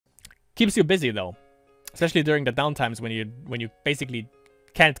Keeps you busy though. Especially during the downtimes when you basically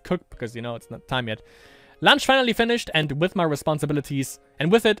can't cook because, you know, it's not time yet. Lunch finally finished, and with it,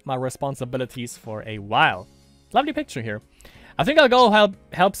 my responsibilities for a while. Lovely picture here. I think I'll go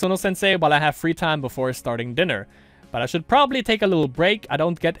help Sono-sensei while I have free time before starting dinner. But I should probably take a little break. I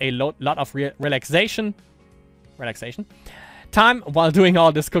don't get a lot of relaxation time while doing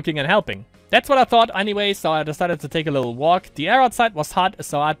all this cooking and helping. That's what I thought anyway, so I decided to take a little walk. The air outside was hot,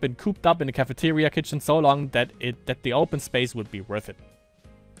 so I'd been cooped up in the cafeteria kitchen so long that the open space would be worth it.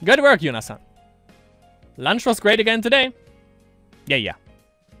 Good work, Yuna-san. Lunch was great again today. Yeah.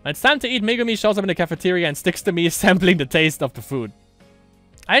 When it's time to eat, Megumi shows up in the cafeteria and sticks to me, sampling the taste of the food.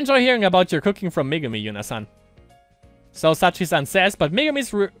 I enjoy hearing about your cooking from Megumi, Yuna-san. So Sachi-san says, but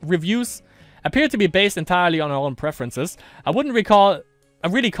Megumi's reviews appear to be based entirely on her own preferences. I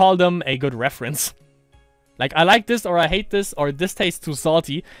really call them a good reference. Like, I like this, or I hate this, or this tastes too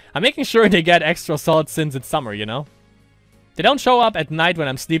salty. I'm making sure they get extra salt since it's summer, you know? They don't show up at night when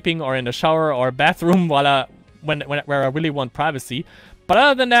I'm sleeping, or in the shower or bathroom where I really want privacy. But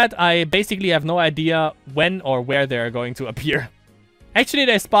other than that, I basically have no idea when or where they're going to appear. Actually,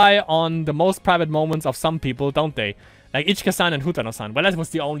 they spy on the most private moments of some people, don't they? Like Ichika-san and Hutano-san. Well, that was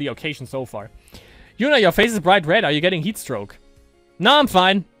the only occasion so far. Yuna, your face is bright red. Are you getting heat stroke? No, I'm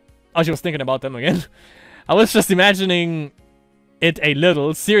fine. Oh, she was thinking about them again. I was just imagining it a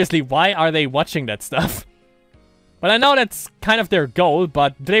little. Seriously, why are they watching that stuff? Well, I know that's kind of their goal,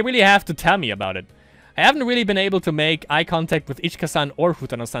 but do they really have to tell me about it? I haven't really been able to make eye contact with Ichika-san or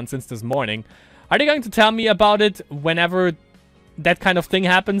Hutano-san since this morning. Are they going to tell me about it whenever that kind of thing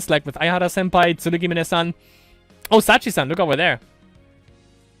happens? Like with Aihara-senpai, Tsurugimine-san? Oh, Sachi-san, look over there.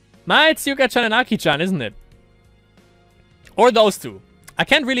 It's Yuka-chan and Aki-chan, isn't it? Or those two. I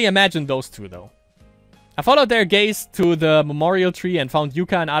can't really imagine those two, though. I followed their gaze to the memorial tree and found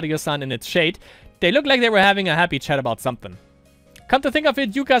Yuka and Aryo-san in its shade. They looked like they were having a happy chat about something. Come to think of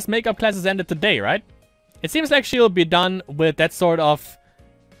it, Yuka's makeup classes ended today, right? It seems like she'll be done with that song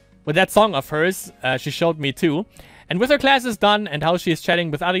of hers she showed me too. And with her classes done and how she's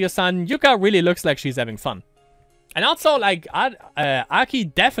chatting with Aryo-san, Yuka really looks like she's having fun. And also, like, Aki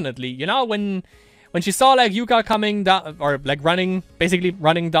definitely, you know, when she saw, like, Yuka coming down, or, like, basically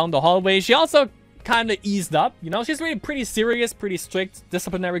running down the hallway, she also kind of eased up, you know? She's really pretty serious, pretty strict,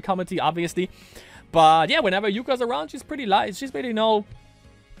 disciplinary committee, obviously. But, yeah, whenever Yuka's around, she's pretty light. She's really,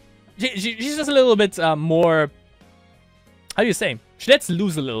 she's just a little bit more, how do you say? She lets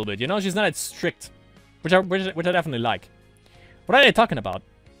loose a little bit, you know? She's not as strict, which I definitely like. What are they talking about?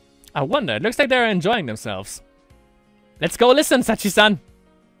 I wonder. It looks like they're enjoying themselves. Let's go listen, Sachi-san.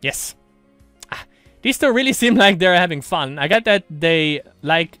 Yes. These two really seem like they're having fun. I get that they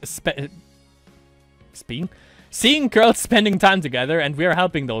like seeing girls spending time together, and we're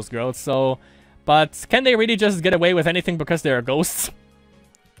helping those girls, so... But can they really just get away with anything because they're ghosts?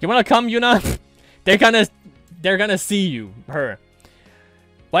 You wanna come, Yuna? They're gonna see you, her.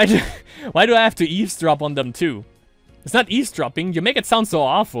 Why do I have to eavesdrop on them too? It's not eavesdropping, you make it sound so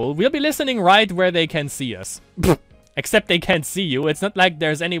awful. We'll be listening right where they can see us. Except they can't see you. It's not like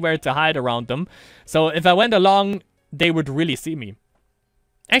there's anywhere to hide around them. So if I went along, they would really see me.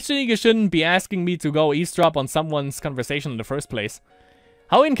 Actually, you shouldn't be asking me to go eavesdrop on someone's conversation in the first place.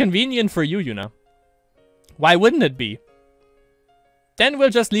 How inconvenient for you, Yuna. Why wouldn't it be? Then we'll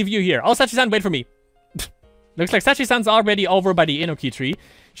just leave you here. Oh, Sachi-san, wait for me. Looks like Sachi-san's already over by the Enoki tree.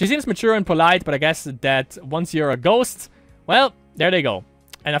 She seems mature and polite, but I guess that once you're a ghost, well, there they go.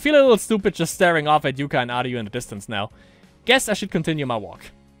 And I feel a little stupid just staring off at Yuka and Aryu in the distance now. Guess I should continue my walk.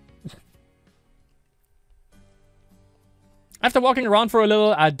 After walking around for a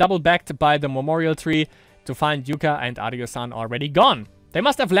little, I doubled back by the memorial tree to find Yuka and Aryu-san already gone. They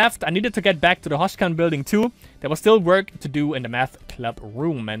must have left. I needed to get back to the Hoshkan building too. There was still work to do in the math club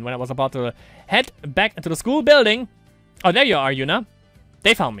room. And when I was about to head back into the school building... Oh, there you are, Yuna.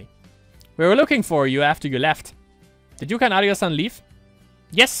 They found me. We were looking for you after you left. Did Yuka and Aryu-san leave?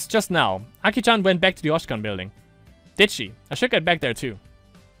 Yes, just now. Aki-chan went back to the Hoshkan building. Did she? I should get back there too.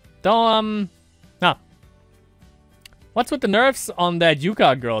 Though, What's with the nerves on that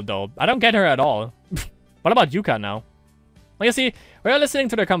Yuka girl, though? I don't get her at all. What about Yuka now? Well, you see, we were listening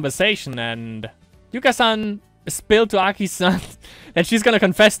to their conversation, and Yuka-san spilled to Aki-san that she's gonna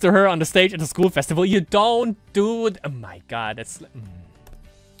confess to her on the stage at the school festival. You don't do it. Oh my god, that's...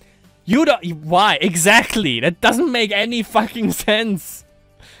 You don't... Why? Exactly. That doesn't make any fucking sense.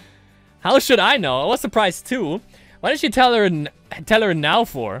 How should I know? I was surprised too. Why did she tell her now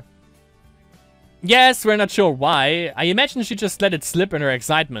for? Yes, we're not sure why. I imagine she just let it slip in her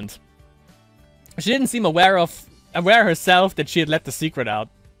excitement. She didn't seem aware herself that she had let the secret out.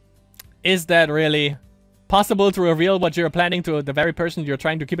 Is that really possible to reveal what you're planning to the very person you're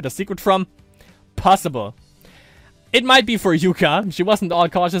trying to keep it a secret from? Possible. It might be for Yuka. She wasn't all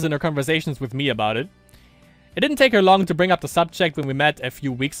cautious in her conversations with me about it. It didn't take her long to bring up the subject when we met a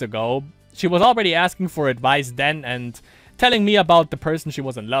few weeks ago. She was already asking for advice then and telling me about the person she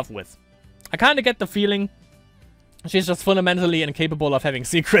was in love with. I kinda get the feeling she's just fundamentally incapable of having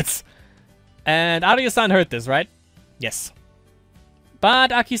secrets. And Arya-san heard this, right? Yes.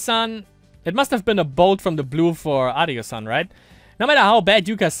 But Aki-san, it must have been a bolt from the blue for Arya-san, right? No matter how bad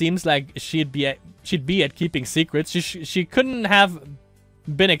Yuka seems like she'd be at keeping secrets, she couldn't have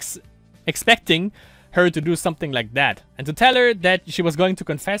been expecting her to do something like that. And to tell her that she was going to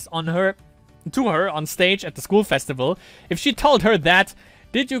confess to her on stage at the school festival, if she told her that,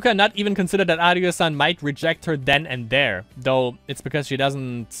 did Yuka not even consider that Arya-san might reject her then and there? Though it's because she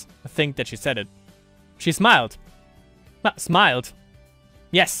doesn't think that she said it. She smiled. Smiled.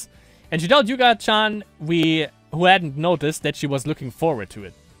 Yes. And she told Yuka-chan who hadn't noticed that she was looking forward to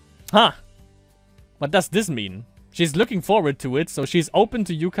it. Huh. What does this mean? She's looking forward to it, so she's open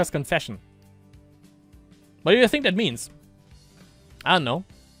to Yuka's confession. What do you think that means? I don't know.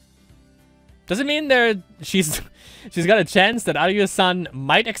 Does it mean she's got a chance that Arya-san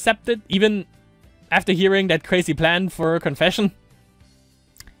might accept it, even after hearing that crazy plan for her confession?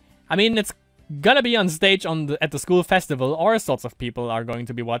 I mean, it's gonna be on stage at the school festival. All sorts of people are going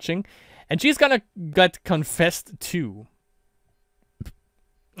to be watching. And she's gonna get confessed too.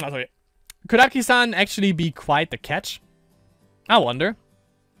 Oh, sorry. Could Aki-san actually be quite the catch? I wonder.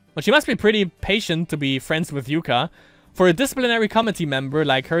 But she must be pretty patient to be friends with Yuka. For a disciplinary committee member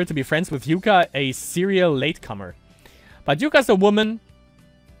like her to be friends with Yuka, a serial latecomer. But Yuka's a woman,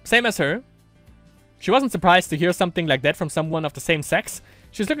 same as her. She wasn't surprised to hear something like that from someone of the same sex.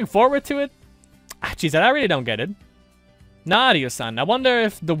 She's looking forward to it. Geez, I really don't get it. Nadia-san, I wonder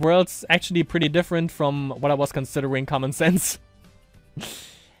if the world's actually pretty different from what I was considering common sense.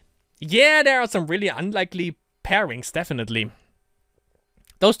 Yeah, there are some really unlikely pairings, definitely.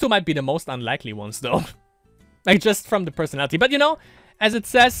 Those two might be the most unlikely ones, though. Like, just from the personality. But, you know, as it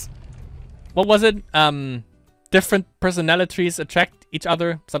says, what was it? Different personalities attract each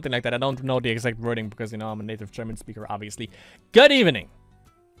other. Something like that. I don't know the exact wording because, you know, I'm a native German speaker, obviously. Good evening.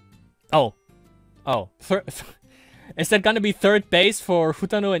 Oh. Oh. Is that gonna be third base for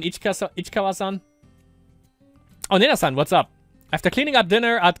Futano and Ichikawa-san? Oh, Nena-san, what's up? After cleaning up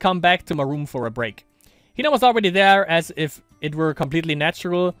dinner, I'd come back to my room for a break. Hina was already there as if it were completely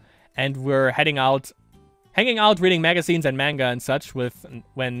natural, and we're hanging out, reading magazines and manga and such when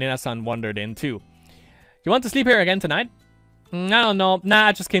Nena-san wandered in too. You want to sleep here again tonight? I don't know. Nah,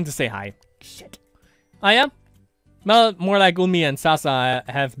 I just came to say hi. Shit. Oh yeah? Well, more like Umi and Sasa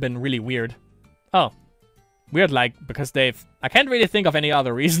have been really weird. Oh. Weird like, because I can't really think of any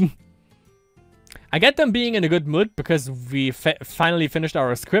other reason. I get them being in a good mood because we finally finished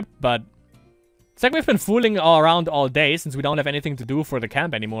our script, but it's like we've been fooling all around all day since we don't have anything to do for the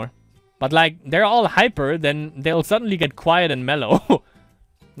camp anymore. But like, they're all hyper, then they'll suddenly get quiet and mellow.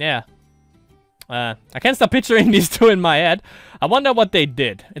 Yeah. I can't stop picturing these two in my head. I wonder what they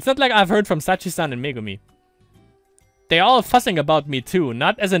did. It's not like I've heard from Sachi-san and Megumi. They're all fussing about me too,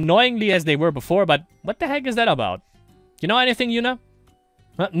 not as annoyingly as they were before, but what the heck is that about? You know anything, Yuna?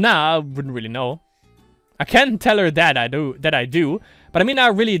 Nah, I wouldn't really know. I can tell her that I do, but I mean I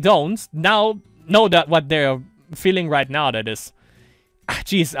really don't. Now know that what they're feeling right now, that is.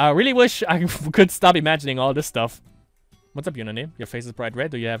 Jeez, I really wish I could stop imagining all this stuff. What's up, Yuna? Your face is bright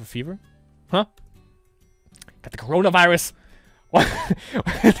red. Do you have a fever? Huh? Got the coronavirus. What?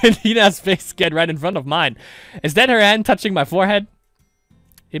 Did Hina's face get right in front of mine? Is that her hand touching my forehead?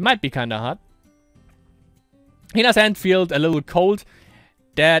 It might be kinda hot. Hina's hand felt a little cold.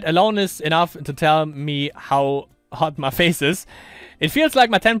 That alone is enough to tell me how hot my face is. It feels like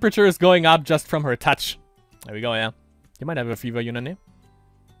my temperature is going up just from her touch. There we go, yeah. You might have a fever, Yuna.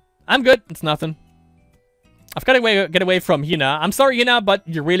 I'm good. It's nothing. I've got to get away from Hina. I'm sorry, Hina, but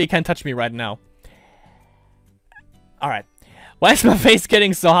you really can't touch me right now. Alright. Why is my face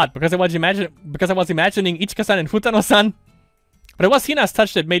getting so hot? Because I was imagining Ichika-san and Futano-san. But it was Hina's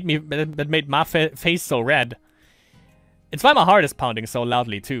touch that made my face so red. It's why my heart is pounding so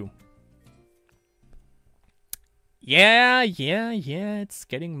loudly too. Yeah, it's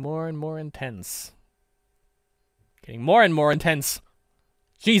getting more and more intense. Getting more and more intense.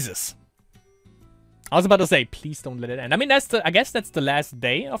 Jesus. I was about to say, please don't let it end. I mean, I guess that's the last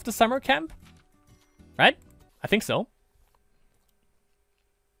day of the summer camp. Right? I think so.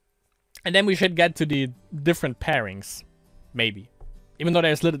 And then we should get to the different pairings. Maybe. Even though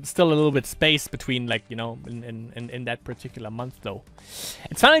there's still a little bit space between, like, you know, in that particular month, though.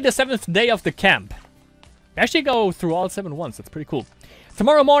 It's finally the 7th day of the camp. We actually go through all 7 once. That's pretty cool.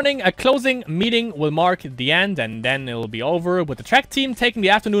 Tomorrow morning, a closing meeting will mark the end, and then it'll be over. With the track team taking the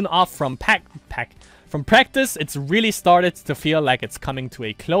afternoon off from practice, it's really started to feel like it's coming to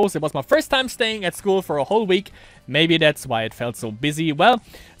a close. It was my first time staying at school for a whole week. Maybe that's why it felt so busy. Well,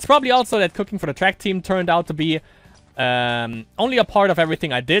 it's probably also that cooking for the track team turned out to be only a part of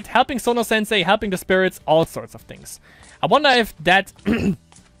everything I did. Helping Sono-sensei, helping the spirits, all sorts of things. I wonder if that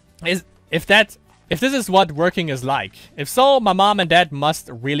if this is what working is like. If so, my mom and dad must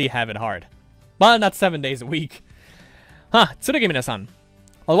really have it hard. Well, not 7 days a week. Huh, Tsurugimi-san.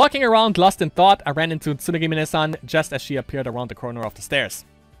 While walking around lost in thought, I ran into Tsurugimi-san just as she appeared around the corner of the stairs.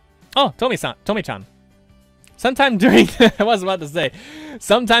 Oh, Tomi-chan. Sometime during... I was about to say.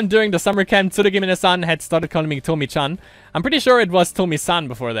 Sometime during the summer camp, Tsurugimi-san had started calling me Tomi-chan. I'm pretty sure it was Tomi-san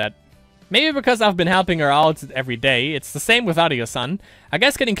before that. Maybe because I've been helping her out every day. It's the same with Ario-san. I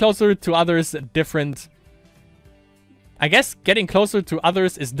guess getting closer to others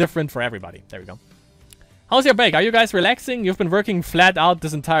is different for everybody. There we go. How's your break? Are you guys relaxing? You've been working flat out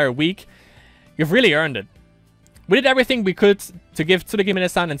this entire week. You've really earned it. We did everything we could to give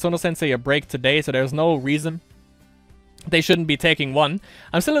Tsurugimi-san and Sono-sensei a break today, so there's no reason they shouldn't be taking one.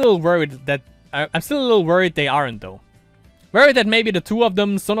 I'm still a little worried they aren't, though. Worried that maybe the two of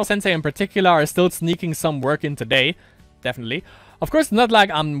them, Sono-sensei in particular, are still sneaking some work in today. Definitely. Of course, not like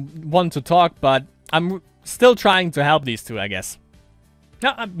I'm one to talk, but I'm still trying to help these two, I guess.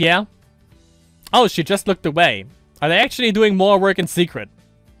 Yeah. Oh, she just looked away. Are they actually doing more work in secret?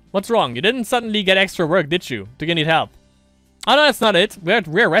 What's wrong? You didn't suddenly get extra work, did you? Do you need help? Oh, no, that's not it.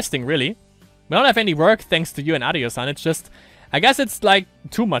 We're resting, really. We don't have any work, thanks to you and Ario-san. It's just... I guess it's, like,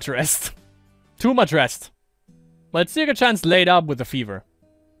 too much rest. Too much rest. Well, Tsuruga-chan's laid up with a fever.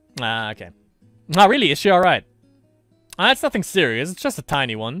 Ah, okay. Oh, really? Is she alright? It's nothing serious. It's just a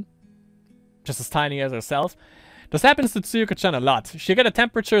tiny one. Just as tiny as herself. This happens to Tsuruga-chan a lot. She'll get a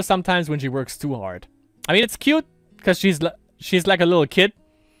temperature sometimes when she works too hard. I mean, it's cute, because she's like a little kid.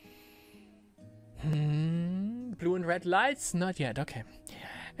 Blue and red lights? Not yet, okay.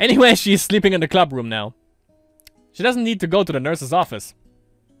 Anyway, she's sleeping in the club room now. She doesn't need to go to the nurse's office.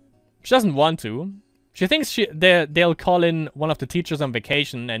 She doesn't want to. She thinks they'll call in one of the teachers on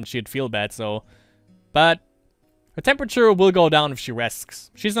vacation and she'd feel bad, so... But her temperature will go down if she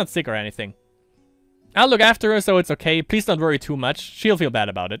rests. She's not sick or anything. I'll look after her, so it's okay. Please don't worry too much. She'll feel bad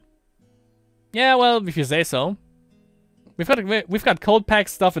about it. Yeah, well, if you say so. We've got cold pack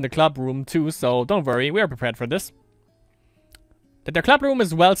stuff in the club room too, so don't worry. We are prepared for this. That their club room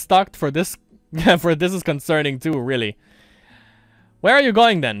is well stocked for this is concerning too, really. Where are you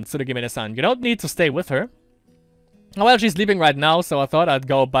going then, Tsurugimi-san? You don't need to stay with her. Oh, well, she's sleeping right now, so I thought I'd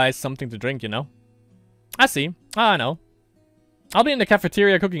go buy something to drink, you know. I see. I know. I'll be in the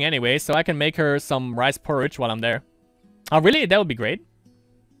cafeteria cooking anyway, so I can make her some rice porridge while I'm there. Oh, really? That would be great.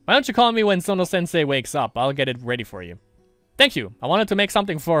 Why don't you call me when Sono-sensei wakes up? I'll get it ready for you. Thank you. I wanted to make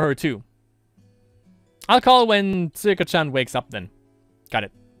something for her too. I'll call when Tsuruga-chan wakes up then. Got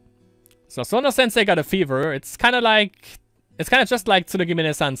it. So Sono-sensei got a fever. It's kind of just like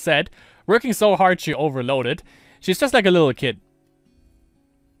Tsurugimi-san said. Working so hard she overloaded. She's just like a little kid.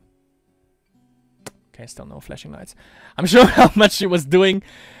 Okay, still no flashing lights. I'm sure how much she was doing.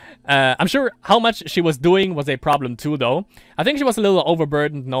 Was a problem too, though. I think she was a little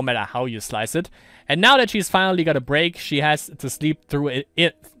overburdened, no matter how you slice it. And now that she's finally got a break, she has to sleep through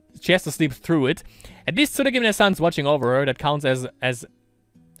it. She has to sleep through it. At least Tsurugimi-san's watching over her. That counts as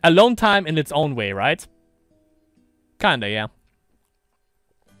alone time in its own way, right? Kinda, yeah.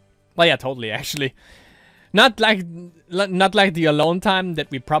 Well, yeah, totally, actually. Not like the alone time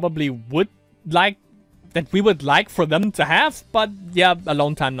that we probably would like. That we would like for them to have, but yeah,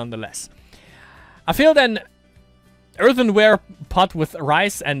 alone time nonetheless. I filled an earthenware pot with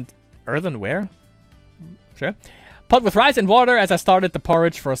rice and... Earthenware? Sure. Pot with rice and water as I started the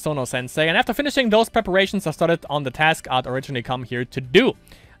porridge for Sono-sensei, and after finishing those preparations, I started on the task I'd originally come here to do.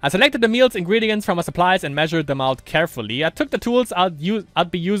 I selected the meal's ingredients from my supplies and measured them out carefully. I took the tools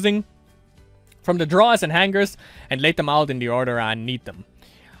I'd be using from the drawers and hangers and laid them out in the order I need them.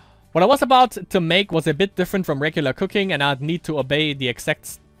 What I was about to make was a bit different from regular cooking, and I'd need to obey the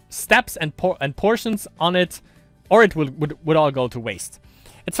exact steps and portions on it, or it would all go to waste.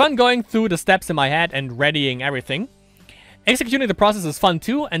 It's fun going through the steps in my head and readying everything. Executing the process is fun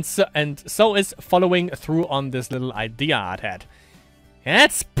too, and so is following through on this little idea I'd had.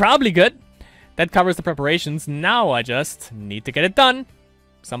 That's probably good. That covers the preparations. Now I just need to get it done.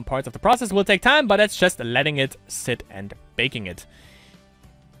 Some parts of the process will take time, but that's just letting it sit and baking it.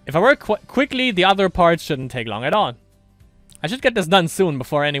 If I work quickly, the other parts shouldn't take long at all. I should get this done soon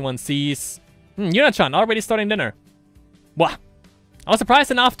before anyone sees... Yuna-chan, already starting dinner. Wah! I was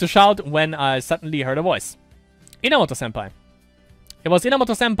surprised enough to shout when I suddenly heard a voice. Inamoto-senpai. It was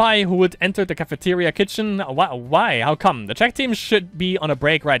Inamoto-senpai who would enter the cafeteria kitchen. Why? How come? The track team should be on a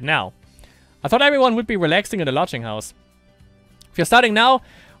break right now. I thought everyone would be relaxing in the lodging house. If you're starting now,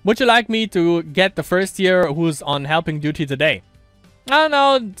 would you like me to get the first year who's on helping duty today? I don't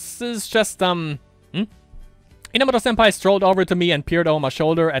know, this is just, Inamoto-senpai strolled over to me and peered over my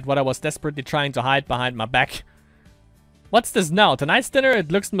shoulder at what I was desperately trying to hide behind my back. What's this now? Tonight's dinner?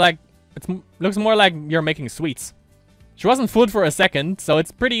 It looks more like you're making sweets. She wasn't fooled for a second, so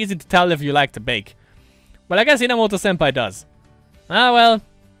it's pretty easy to tell if you like to bake. Well, I guess Inamoto-senpai does. Ah, well,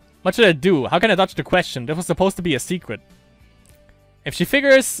 what should I do? How can I dodge the question? This was supposed to be a secret. If she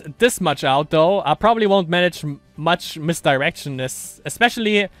figures this much out, though, I probably won't manage much misdirection,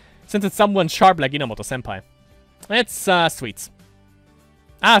 especially since it's someone sharp like Inamoto-senpai. It's, sweets.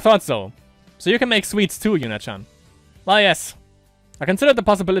 Ah, I thought so. So you can make sweets too, Yuna-chan. Well, yes. I considered the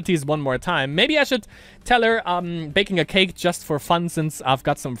possibilities one more time. Maybe I should tell her I'm baking a cake just for fun since I've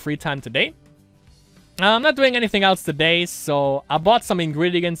got some free time today. I'm not doing anything else today, so I bought some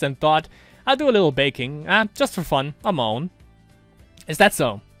ingredients and thought I'll do a little baking. Just for fun, on my own. Is that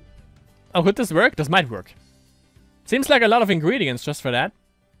so? Oh, could this work? This might work. Seems like a lot of ingredients just for that.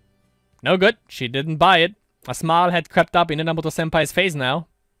 No good. She didn't buy it. A smile had crept up in Inamoto-senpai's face now.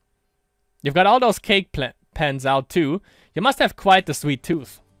 You've got all those cake pans out too. You must have quite the sweet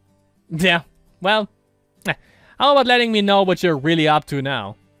tooth. Yeah, well, how about letting me know what you're really up to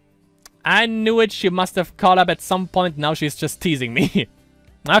now? I knew it. She must have caught up at some point. Now she's just teasing me.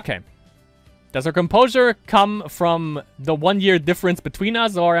 Okay. Does her composure come from the 1 year difference between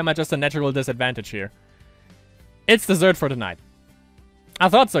us, or am I just a natural disadvantage here? It's dessert for tonight. I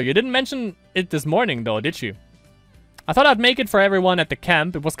thought so. You didn't mention it this morning, though, did you? I thought I'd make it for everyone at the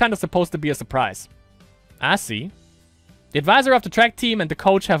camp. It was kind of supposed to be a surprise. I see. The advisor of the track team and the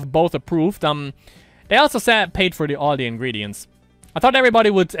coach have both approved. They also paid for all the ingredients. I thought everybody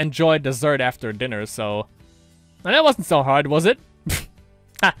would enjoy dessert after dinner, so... And that wasn't so hard, was it?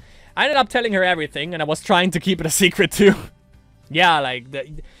 I ended up telling her everything, and I was trying to keep it a secret, too. Yeah, like...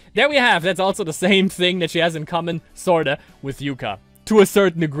 There we have. That's also the same thing that she has in common, sorta, with Yuka. To a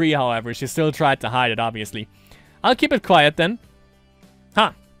certain degree, however. She still tried to hide it, obviously. I'll keep it quiet, then.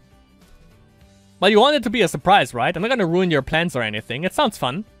 Huh. Well, you want it to be a surprise, right? I'm not gonna ruin your plans or anything. It sounds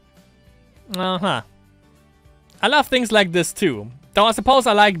fun. Uh-huh. I love things like this, too. Though I suppose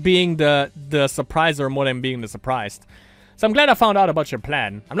I like being the surpriser more than being the surprised. So I'm glad I found out about your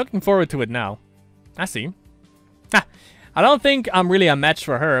plan. I'm looking forward to it now. I see. I don't think I'm really a match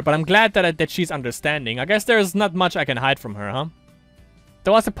for her, but I'm glad that she's understanding. I guess there's not much I can hide from her, huh?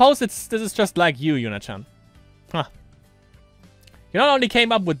 Though I suppose this is just like you, Yuna-chan. Huh. You not only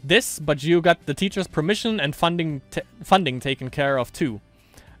came up with this, but you got the teacher's permission and funding taken care of too.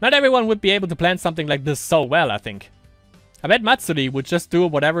 Not everyone would be able to plan something like this so well, I think. I bet Matsuri would just do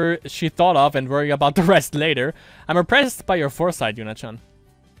whatever she thought of and worry about the rest later. I'm impressed by your foresight, Yuna-chan.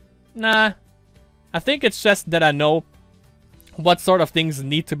 Nah. I think it's just that I know what sort of things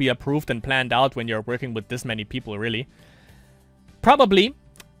need to be approved and planned out when you're working with this many people, really. Probably,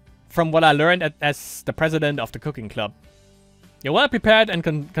 from what I learned as the president of the cooking club. You're well prepared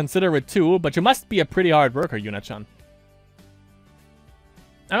and considerate too, but you must be a pretty hard worker, Yuna-chan.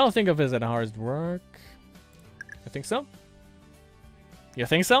 I don't think of it as a hard work. I think so? You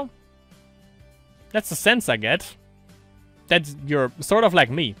think so? That's the sense I get. That you're sort of like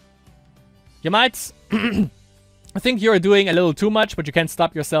me. You might... I think you're doing a little too much, but you can't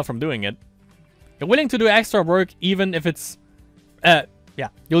stop yourself from doing it. You're willing to do extra work even if it's... yeah.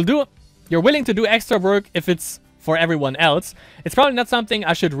 You're willing to do extra work if it's for everyone else. It's probably not something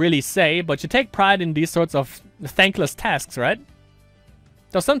I should really say, but you take pride in these sorts of thankless tasks, right?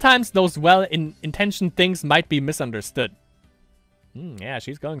 Though sometimes those well-intentioned things might be misunderstood. Yeah,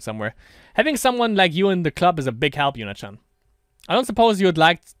 she's going somewhere. Having someone like you in the club is a big help, Yuna-chan. I don't suppose you'd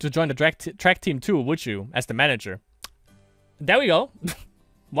like to join the track team too, would you? As the manager. There we go.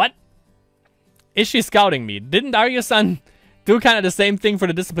 What? Is she scouting me? Didn't Arya-san do kind of the same thing for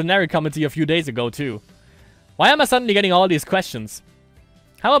the disciplinary committee a few days ago too? Why am I suddenly getting all these questions?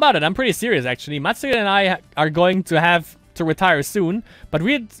 How about it? I'm pretty serious, actually. Matsuri and I are going to have to retire soon, but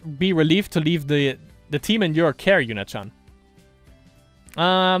we'd be relieved to leave the team in your care, Yuna-chan.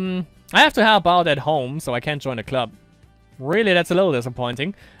 I have to help out at home, so I can't join the club. Really, that's a little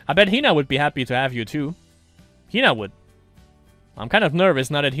disappointing. I bet Hina would be happy to have you too. Hina would. I'm kind of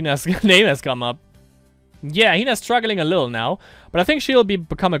nervous now that Hina's name has come up. Yeah, Hina's struggling a little now, but I think she'll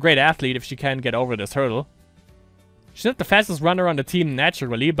become a great athlete if she can get over this hurdle. She's not the fastest runner on the team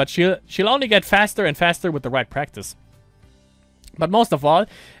naturally, but she'll only get faster and faster with the right practice. But most of all,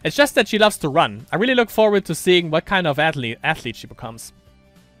 it's just that she loves to run. I really look forward to seeing what kind of athlete she becomes.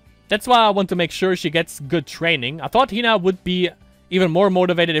 That's why I want to make sure she gets good training. I thought Hina would be even more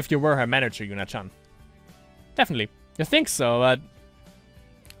motivated if you were her manager, Yuna-chan. Definitely. You think so, but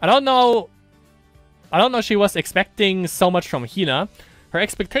I don't know she was expecting so much from Hina. Her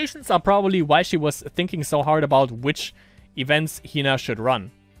expectations are probably why she was thinking so hard about which events Hina should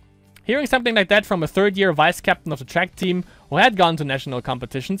run. Hearing something like that from a third-year vice-captain of the track team who had gone to national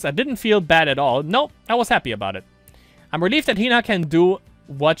competitions, I didn't feel bad at all. No, I was happy about it. I'm relieved that Hina can do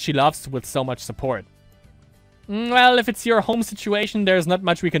what she loves with so much support. Well, if it's your home situation, there's not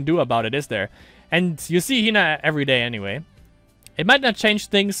much we can do about it, is there? And you see Hina every day anyway. It might not change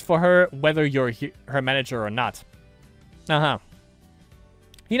things for her whether you're her manager or not.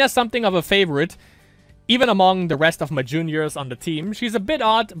 Hina's something of a favorite, even among the rest of my juniors on the team. She's a bit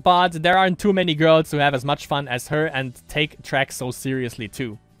odd, but there aren't too many girls who have as much fun as her and take track so seriously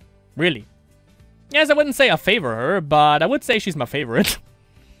too. Really. Yes, I wouldn't say I favor her, but I would say she's my favorite.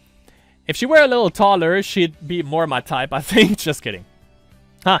 If she were a little taller, she'd be more my type, I think. Just kidding.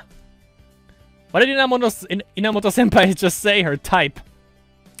 Huh. What did Inamoto-senpai just say? Her type.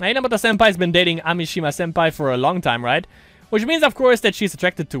 Now, Inamoto-senpai's been dating Amishima-senpai for a long time, right? Which means, of course, that she's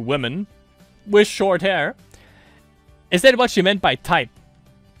attracted to women with short hair. Is that what she meant by type?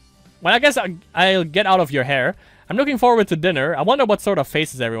 Well, I guess I'll get out of your hair. I'm looking forward to dinner. I wonder what sort of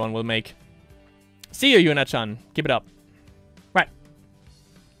faces everyone will make. See you, Yuna-chan. Keep it up. Right.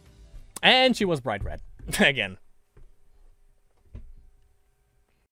 And she was bright red. Again.